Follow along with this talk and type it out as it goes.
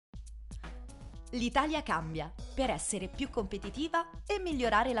L'Italia cambia per essere più competitiva e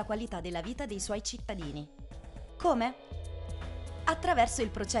migliorare la qualità della vita dei suoi cittadini. Come? Attraverso il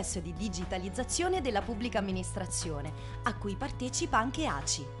processo di digitalizzazione della pubblica amministrazione, a cui partecipa anche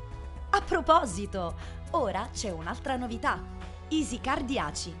ACI. A proposito, ora c'è un'altra novità: EasyCar di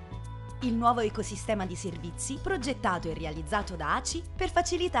ACI, il nuovo ecosistema di servizi progettato e realizzato da ACI per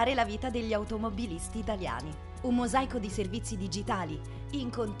facilitare la vita degli automobilisti italiani. Un mosaico di servizi digitali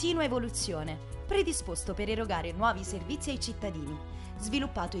in continua evoluzione, predisposto per erogare nuovi servizi ai cittadini,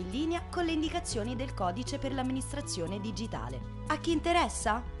 sviluppato in linea con le indicazioni del codice per l'amministrazione digitale. A chi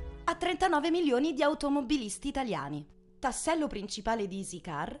interessa? A 39 milioni di automobilisti italiani. Tassello principale di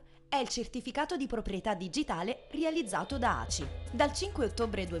EasyCar è il certificato di proprietà digitale realizzato da ACI. Dal 5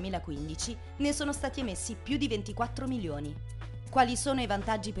 ottobre 2015 ne sono stati emessi più di 24 milioni. Quali sono i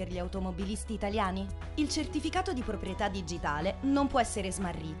vantaggi per gli automobilisti italiani? Il certificato di proprietà digitale non può essere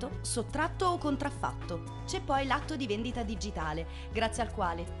smarrito, sottratto o contraffatto. C'è poi l'atto di vendita digitale, grazie al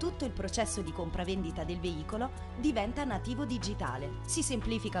quale tutto il processo di compravendita del veicolo diventa nativo digitale. Si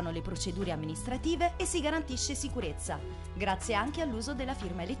semplificano le procedure amministrative e si garantisce sicurezza, grazie anche all'uso della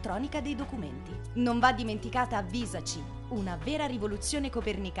firma elettronica dei documenti. Non va dimenticata Avvisaci, una vera rivoluzione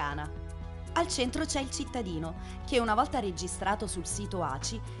copernicana. Al centro c'è il cittadino, che una volta registrato sul sito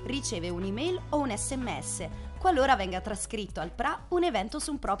ACI riceve un'email o un SMS, qualora venga trascritto al PRA un evento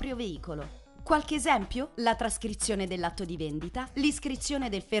su un proprio veicolo. Qualche esempio? La trascrizione dell'atto di vendita, l'iscrizione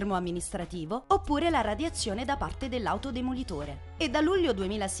del fermo amministrativo oppure la radiazione da parte dell'autodemolitore. E da luglio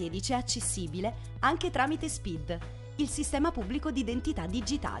 2016 è accessibile anche tramite SPID, il sistema pubblico di identità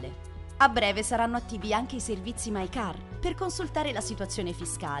digitale. A breve saranno attivi anche i servizi MyCar per consultare la situazione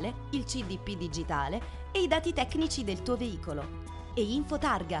fiscale, il CDP digitale e i dati tecnici del tuo veicolo. E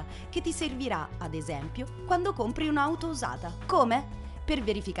Infotarga, che ti servirà, ad esempio, quando compri un'auto usata. Come? Per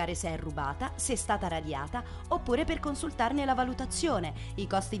verificare se è rubata, se è stata radiata, oppure per consultarne la valutazione, i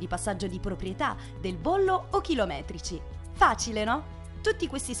costi di passaggio di proprietà, del bollo o chilometrici. Facile, no? Tutti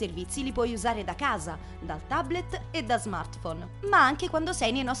questi servizi li puoi usare da casa, dal tablet e da smartphone, ma anche quando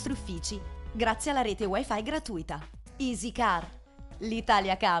sei nei nostri uffici, grazie alla rete Wi-Fi gratuita. EasyCar.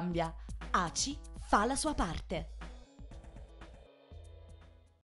 L'Italia cambia. ACI fa la sua parte.